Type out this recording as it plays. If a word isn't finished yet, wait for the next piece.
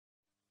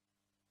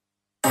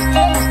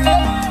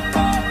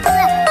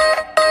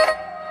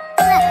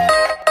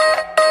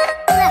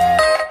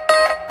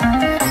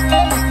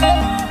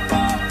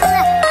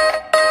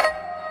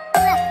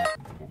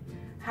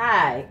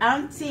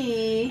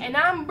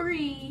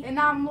And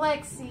I'm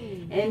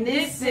Lexi. And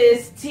this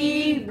is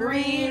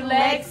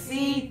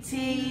teebrelexi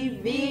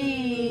TV.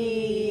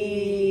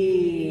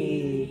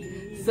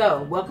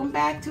 So, welcome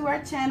back to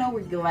our channel.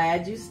 We're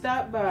glad you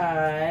stopped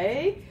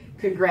by.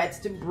 Congrats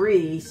to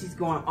Bree. She's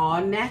going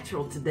all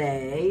natural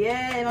today.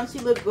 Yay, don't she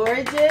look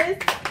gorgeous?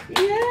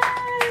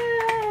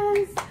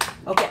 Yes.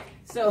 Okay,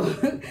 so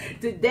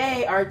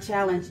today our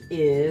challenge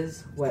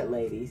is what,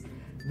 ladies?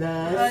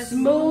 The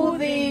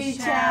smoothie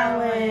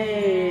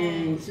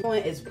challenge.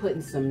 Is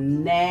putting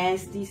some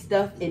nasty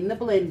stuff in the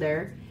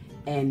blender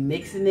and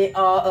mixing it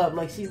all up.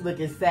 Like, she's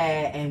looking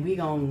sad, and we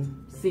gonna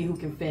see who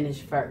can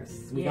finish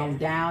first. We gonna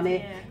down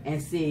it and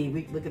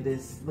see. Look at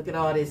this. Look at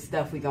all this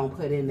stuff we gonna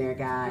put in there,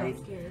 guys.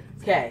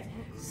 Okay,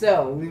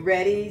 so we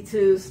ready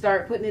to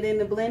start putting it in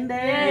the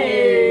blender?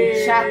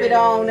 Yay. Chop it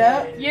on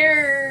up.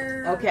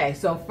 Yeah. Okay,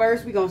 so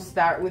first we're gonna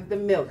start with the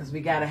milk because we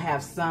gotta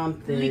have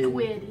something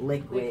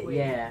liquid.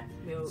 Yeah.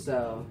 Milk.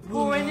 So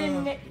Pour it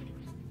in there.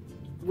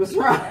 what's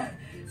wrong?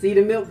 See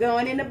the milk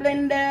going in the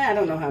blender? I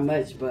don't know how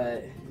much,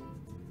 but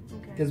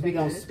because we're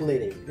gonna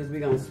split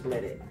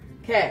it.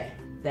 Okay,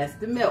 that's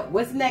the milk.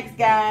 What's next,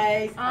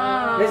 guys?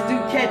 Let's do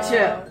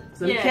ketchup.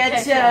 Some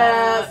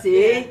ketchup.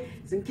 See?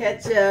 Some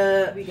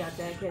ketchup. We got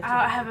that ketchup.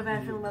 I have a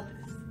bad feeling about this.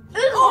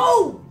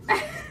 Oh!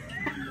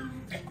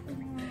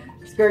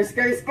 Skirt.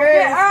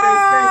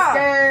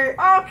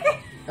 Okay.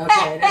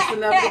 Okay, that's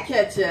enough of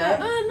ketchup.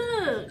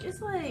 Look,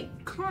 it's like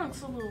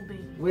clunks a little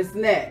bit. What's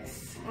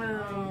next?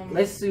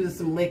 Let's do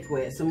some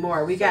liquid, some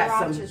more. We got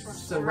some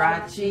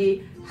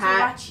sriracha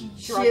hot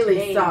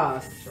chili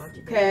sauce.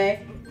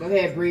 Okay, go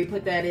ahead, Bree,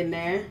 put that in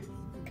there.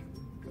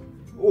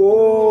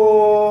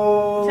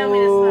 Oh, tell me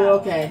that's not.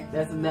 Okay,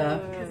 that's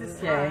enough.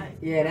 Okay, hot.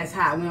 yeah, that's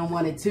hot. We don't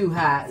want it too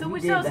hot. So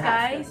which else,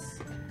 guys?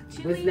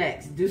 What's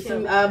next? Do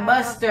some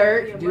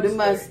mustard. Do the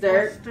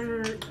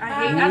mustard.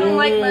 I don't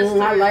like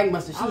mustard. I like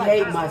mustard. She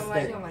hates mustard.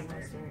 I don't like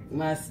mustard.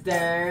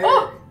 Mustard.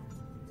 Oh!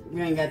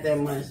 We ain't got that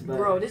much, but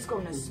Bro, this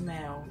gonna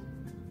smell.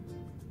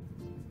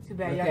 Too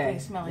bad y'all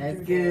can't smell it. That's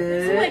through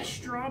good. It's like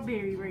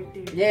strawberry right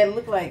there. Yeah, it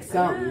looked like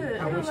something.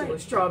 I wish it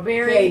was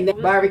strawberry.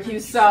 Okay, barbecue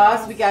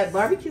sauce. We got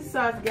barbecue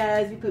sauce,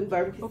 guys. You put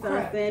barbecue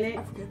sauce in it.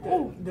 I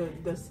forgot the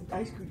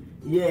ice cream.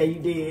 Yeah, you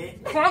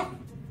did. Clunk.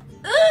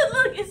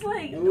 Look, it's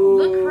like,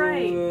 look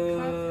right.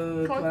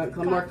 Clunk,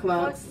 more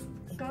clumps.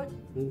 Clunk.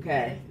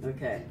 Okay.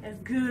 That's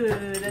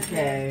good. That's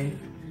Okay.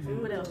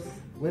 good. What else?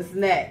 What's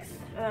next?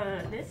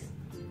 This?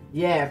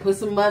 Yeah, put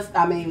some what's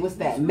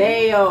that?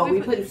 Mayo.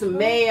 We putting some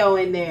mayo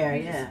in there.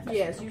 Yeah.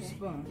 Yes, you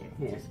spoon.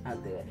 Yes, I'll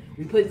do it.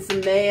 We putting some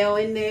mayo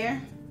in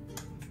there.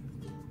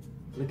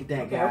 Look at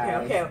that,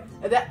 guys. Okay.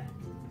 That.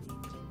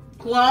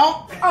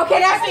 Clunk. Okay,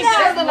 that's enough.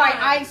 That look like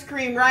ice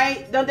cream,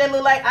 right? Don't that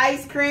look like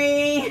ice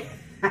cream?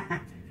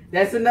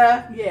 That's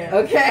enough? Yeah.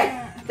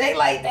 Okay. They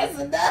like, that's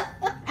enough.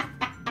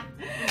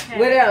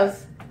 What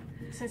else?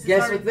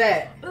 Guess what's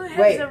that? It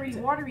Wait. has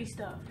watery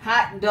stuff.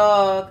 Hot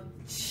dog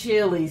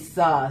chili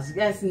sauce.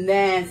 That's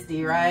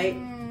nasty, right?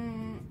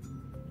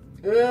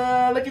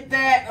 Look at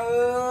that.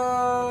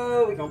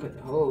 Oh, we're going to put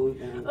the whole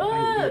thing.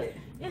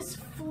 It's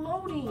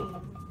floating.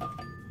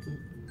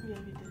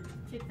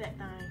 Hit that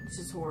thing. This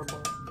is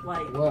horrible.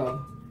 Like,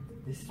 whoa.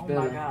 oh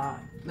my God.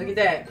 Look at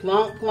that.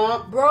 Clunk.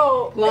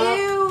 Bro, Clunk.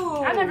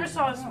 ew. I never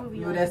saw a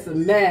smoothie. Ooh, that's a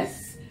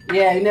mess.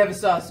 Yeah, you never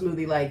saw a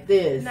smoothie like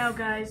this. Now,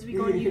 guys, we're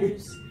going to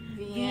use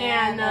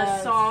Vienna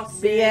sauce.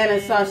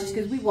 Vienna sausage,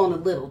 because we want a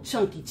little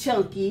chunky.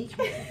 Chunky.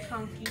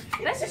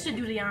 Lexi should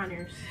do the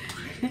honors.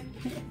 You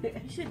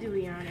should do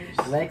the honors.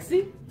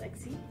 Lexi?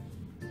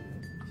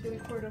 Should we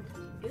pour them?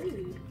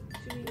 Ooh.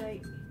 Should we,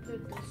 like,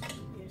 put this?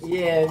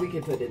 Yeah, we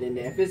can put it in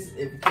there. If it's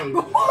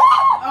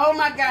oh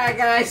my God,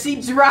 guys, she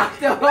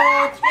dropped the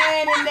whole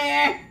can in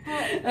there.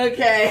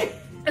 Okay.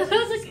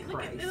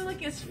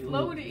 Look, it's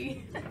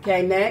floaty.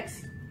 Okay,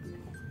 next.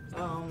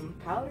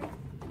 Powder?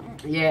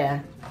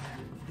 Yeah.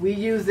 We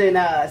using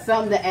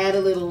something to add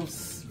a little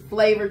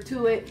flavor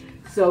to it.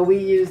 So we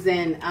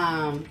using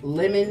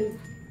lemon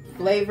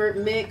flavored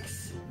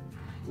mix.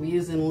 We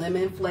using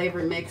lemon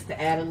flavored mix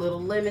to add a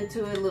little lemon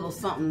to it, a little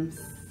something,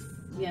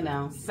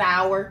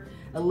 sour.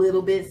 A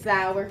little bit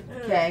sour,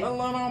 okay?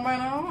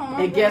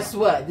 And guess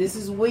what? This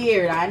is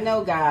weird. I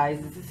know, guys.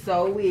 This is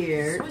so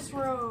weird.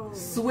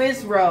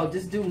 Swiss roll.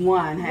 Just do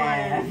one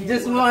half.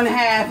 Just one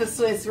half of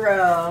Swiss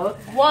roll.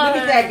 Look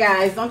at that,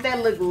 guys. Don't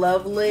that look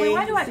lovely? Wait,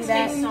 why do I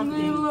taste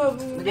something?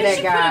 Look at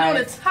that, guys. Put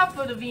it on the top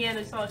of the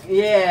Vienna sausage.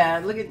 Yeah,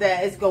 look at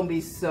that. It's going to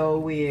be so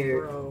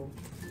weird.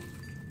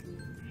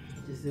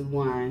 Just do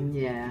one,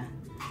 yeah.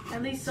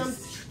 At least some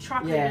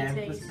chocolatey taste.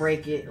 taste. Let's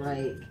break it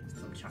like...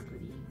 Some chocolatey.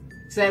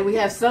 So we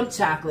have some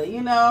chocolate, we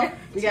gotta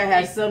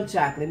have some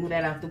chocolate. Move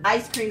that off the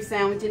ice cream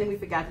sandwich, and then we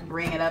forgot to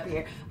bring it up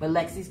here. But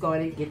Lexi's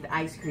going to get the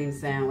ice cream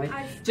sandwich,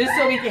 just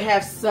so we can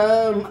have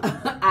some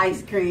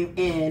ice cream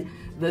in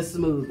the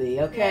smoothie,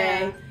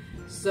 okay? Yeah.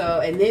 So,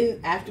 and then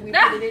after we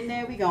put it in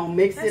there, we gonna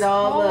mix it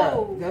all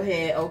up. Go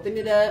ahead, open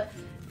it up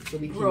so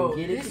we can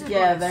get it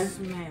together.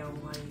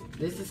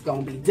 This is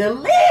gonna be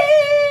delish.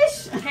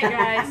 Okay,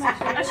 guys,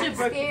 I should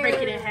break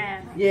it in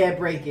half. Yeah,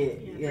 break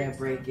it. Yeah,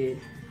 break it.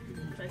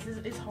 Cause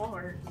it's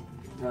hard.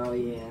 Oh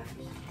yeah.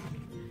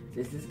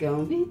 This is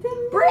gonna be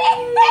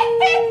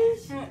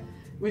delicious.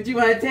 What you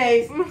want to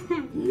taste?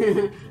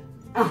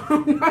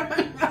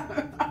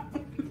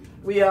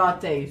 We all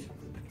taste.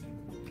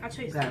 I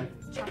taste Okay.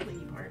 the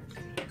chocolatey part.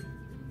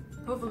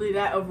 Hopefully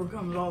that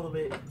overcomes all of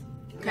it.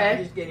 Okay.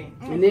 No, just kidding.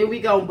 And then we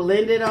gonna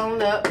blend it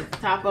on up.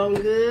 Top on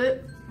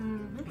good.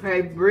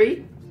 Okay,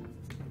 Bree.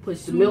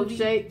 Push the Smoothie.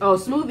 milkshake. Oh,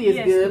 smoothie is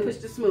Yes, good. smoothie. Push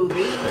the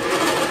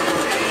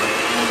smoothie.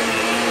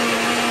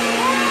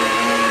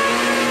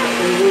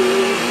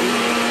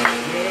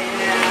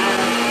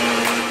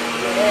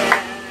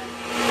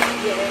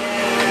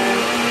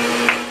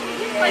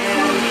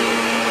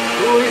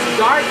 Oh, it's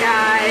dark,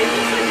 guys.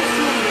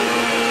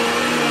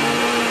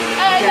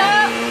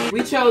 Okay.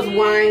 We chose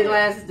wine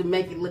glasses to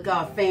make it look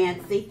all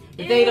fancy.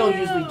 But they don't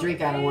usually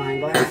drink out of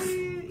wine glasses.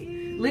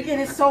 Look at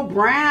it, it's so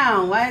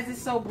brown. Why is it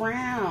so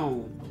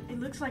brown? It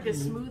looks like a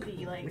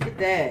smoothie. Like. Look at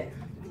that.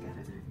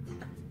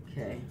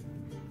 Okay.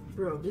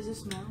 Bro, does it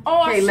smell?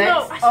 Oh, Okay, I smell.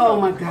 Lex. I smell.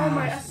 Oh my I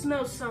gosh.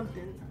 smell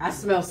something. I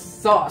smell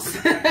sauce.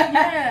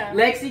 Yeah.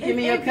 Lexi, give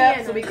me your It's cup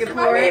Vienna. so we can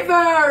pour it.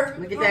 Reverb!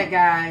 Look at that,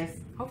 guys.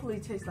 Hopefully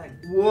it tastes like,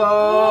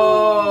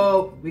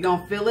 Whoa. We're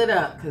going to fill it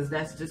up because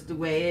that's just the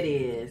way it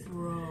is.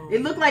 bro.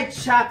 It looked like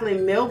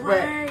chocolate milk,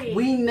 Right. but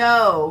we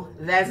know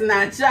that's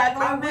not I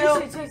chocolate wish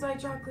milk. it tastes like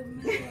chocolate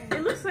milk.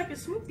 It looks like a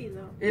smoothie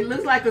though. It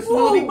looks like a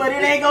smoothie, Ooh. but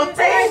it ain't going to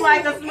taste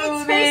like a It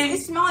smoothie.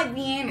 smells like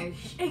Vienna.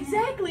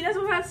 Exactly. That's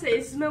what I said.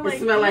 It smells like.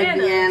 It smell like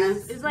Vienna.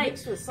 Vienna's. It's like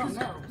Mixed with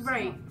something else.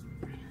 right.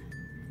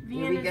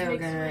 Here we Vienna's go, mixed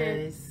with.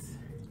 guys.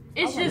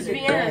 It's just look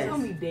at Vienna. that. Tell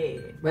me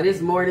dead. But it's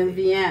more than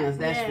Vienna's,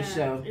 that's Yeah, for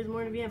sure. It's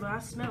more than Vienna, but I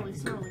smell it.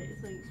 Smell it.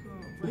 It's like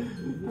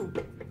smell.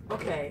 Like,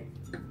 Okay.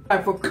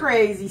 For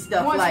crazy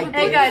stuff Once like we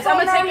hey this. guys, I'm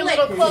So gonna take a now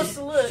little let's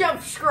closer look.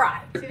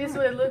 Subscribe. See, this is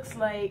what it looks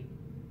like.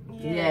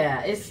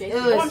 Yeah, it Shake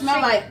smells it.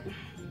 like,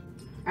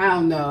 I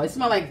don't know, it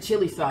smells like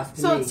chili sauce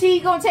to So me. T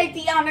gonna take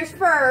the honors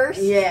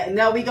first. Yeah,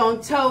 no, we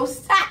gonna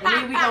toast, and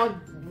then we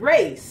gonna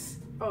race.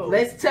 Oh.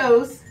 Let's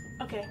toast.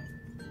 Okay.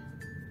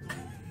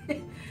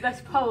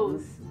 Let's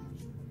pose.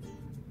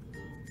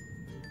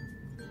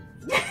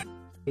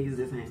 Use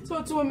this hand.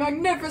 So to a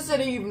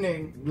magnificent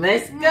evening.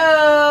 Let's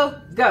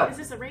go. Go. Is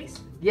this a race?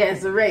 Yeah,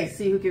 it's a race.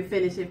 See who can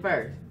finish it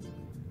first.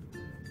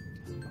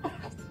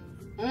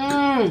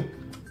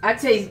 I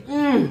taste,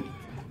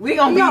 we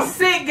gonna No. be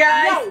sick,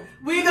 guys. No.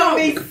 We gonna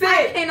be I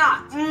sick.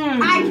 cannot.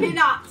 Mm. I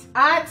cannot.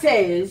 I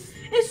taste,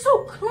 It's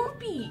so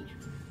clumpy.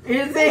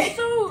 is It's it?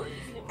 so.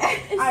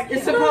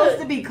 It's supposed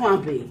to be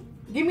clumpy.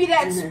 Give me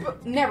that.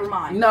 Never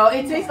mind. No,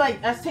 it tastes like,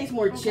 it tastes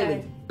more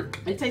chili.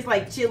 Okay. It tastes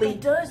like chili.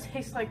 It does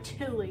taste like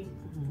chili.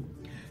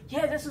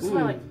 Yeah, this would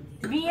smell like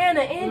Vienna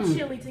and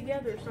chili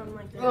together or something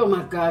like that. Oh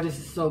my god, this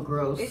is so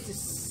gross. It's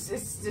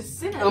just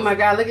cinnamon. Oh my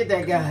god, look at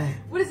that guy.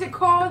 What is it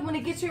called when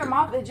it gets to your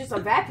mouth? It just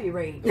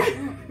evaporates.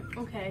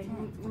 Okay.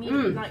 Me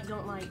like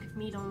don't like.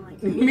 Me don't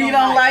like. Me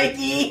don't like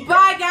it.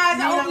 Bye guys.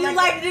 Me I hope don't you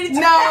like liked it.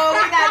 No,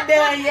 we not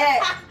done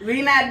yet.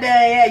 We not done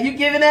yet. You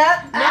giving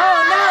up?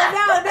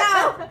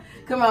 No.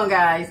 Come on,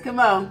 guys. Come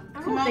on.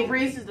 I Come don't on, think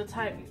Bree. this is the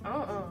type.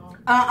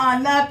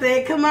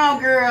 Nothing. Come on,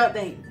 girl.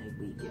 They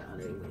weak, y'all.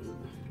 They weak.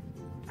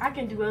 I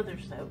can do other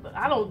stuff, but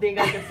I don't think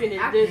I can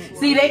finish this one.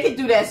 See, they can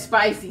do that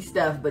spicy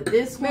stuff, but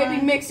this Maybe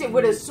one. mix it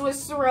with a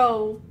Swiss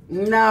roll.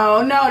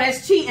 No,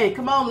 that's cheating.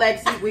 Come on,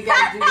 Lexi. We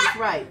gotta do this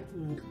right.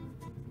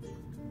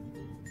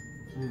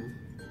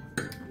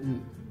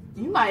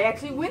 You might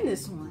actually win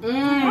this one.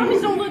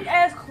 These don't look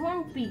as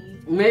clumpy.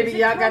 Maybe Is it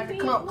y'all got the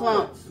clumpy?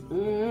 clumps.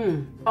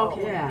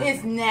 Okay. Yeah.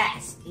 It's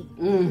nasty.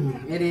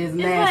 It is It's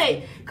nasty.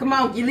 like- Come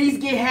on, at least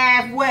get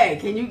halfway.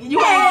 Can you? You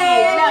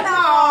Hey, ain't did nothing. no.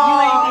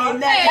 You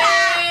ain't did nothing.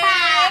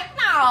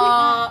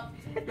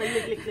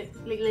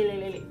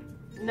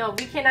 Look. No,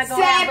 we cannot go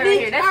halfway right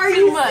here. Savage, That's are too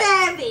you much.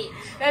 savage?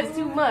 That's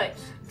too much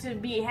to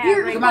be You're-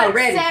 halfway. Come on, What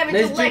ready? savage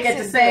Let's drink at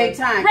the Alexis same does?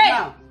 time. Ready.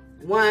 Come on.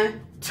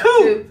 1,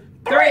 2,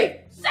 3.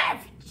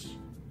 Savage.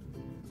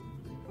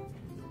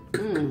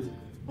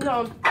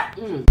 No,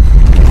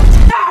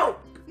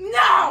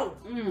 No.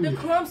 the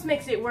clumps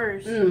makes it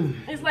worse.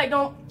 It's like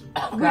don't.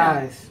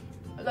 Guys.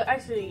 Look,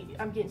 actually,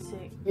 I'm getting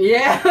sick.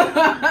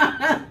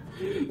 Yeah.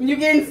 You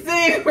getting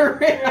sick for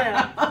real.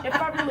 Yeah. If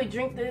I really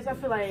drink this, I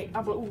feel like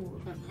I'm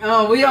ooh.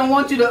 Oh, we don't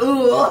want you to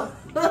ooh.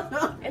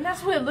 And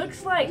that's what it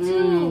looks like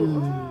too.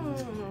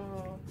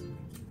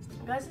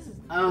 Guys, this is.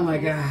 Oh my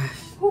gosh.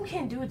 Who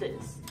can do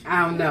this?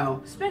 I don't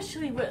know.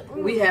 Especially with.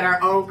 We had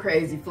our own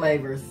crazy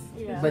flavors.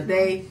 Yeah. But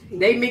they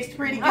mixed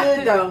pretty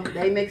good though.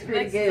 They mixed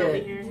pretty Lexi over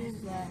good. here.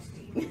 It's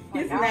nasty.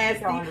 It's Like,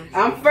 nasty.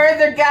 I'm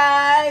further,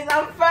 guys.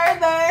 I'm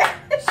further.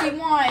 She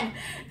won.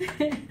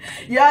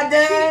 Y'all She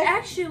done?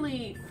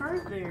 actually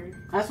furthered.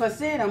 That's what I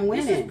said. I'm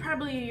This is winning.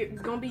 probably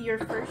gonna be your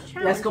first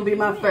challenge. That's gonna be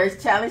my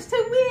first challenge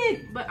to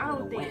win. But I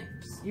don't think.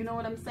 You know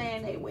what I'm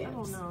saying? They win. I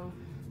don't know.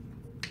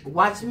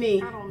 Watch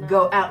me I don't know.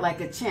 go out like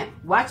a champ.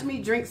 Watch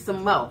me drink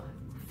some more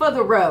for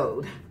the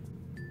road.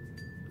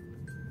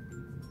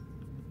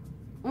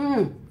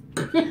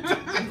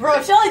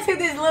 Bro, she only took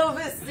this little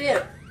bit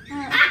sip.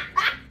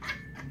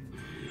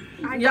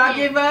 Y'all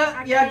give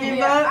up? Y'all give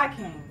up? I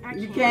can't. I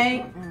You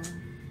can't?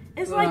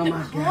 It's like Oh the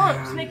my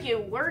clumps God. make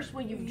it worse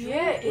when you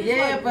drink.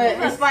 Yeah, but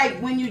it's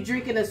like when you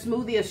drinking a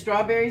smoothie, a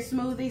strawberry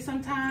smoothie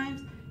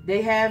sometimes.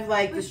 They have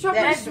like The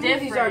strawberry That's smoothies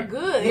different. are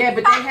good. yeah,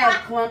 but they have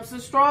clumps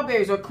of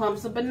strawberries or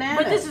clumps of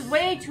bananas. But this is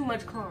way too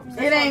much clumps.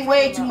 It ain't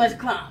way too much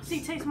clumps.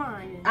 See, taste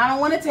mine. I don't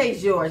want to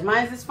taste yours.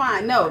 Mine's is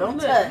fine. No, don't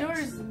Look, touch.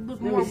 yours look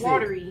Let me more see.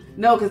 watery.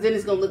 No, because then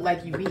it's gonna look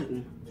like you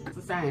eating. It's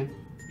the same.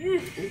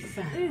 Ugh. It's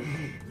the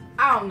same.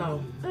 I don't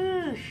know.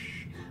 Ugh.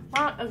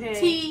 Well, okay.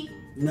 T,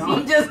 No,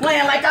 I'm just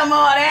playing like I'm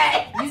all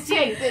that. you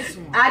take this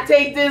one. I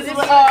take this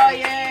one. Oh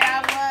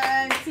yeah,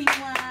 I won. T1.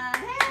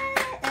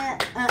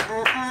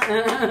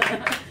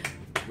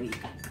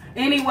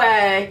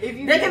 Anyway, If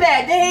you look at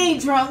that. They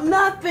ain't drunk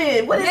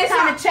nothing. What Listen,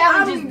 kind of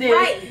challenge is I'm this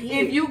right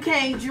here. if you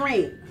can't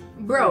drink?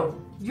 Bro,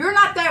 you're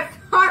not that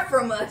far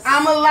from us.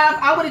 I'm alive.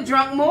 I would have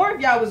drunk more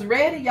if y'all was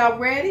ready. Y'all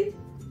ready?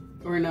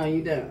 Or no,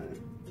 you done?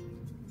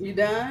 You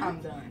done?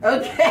 I'm done.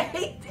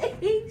 Okay.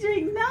 He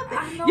drink I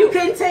nothing. know. You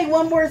couldn't take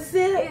one more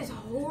sip? It's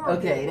horrible.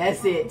 Okay,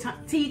 that's it.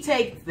 T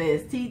takes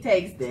this. T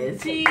takes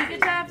this. See,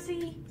 good job,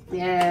 see.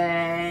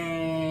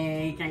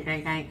 Yay.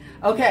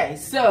 Okay,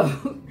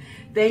 so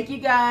thank you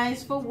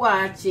guys for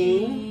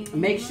watching.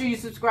 Make sure you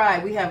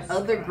subscribe. We have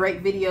other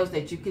great videos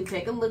that you can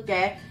take a look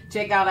at.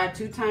 Check out our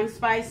 2x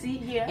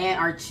spicy and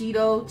our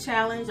Cheeto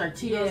challenge, our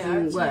Cheetos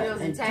and what?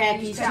 Cheetos And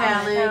Takis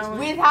challenge. challenge.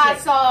 With hot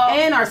sauce.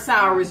 And our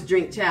sourest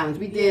drink challenge.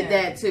 We did Yeah.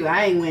 that too.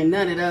 I ain't win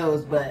none of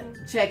those, but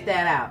check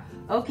that out.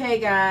 Okay,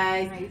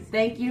 guys. Nice.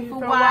 Thank you for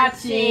for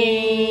watching.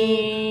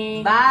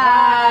 watching. Bye.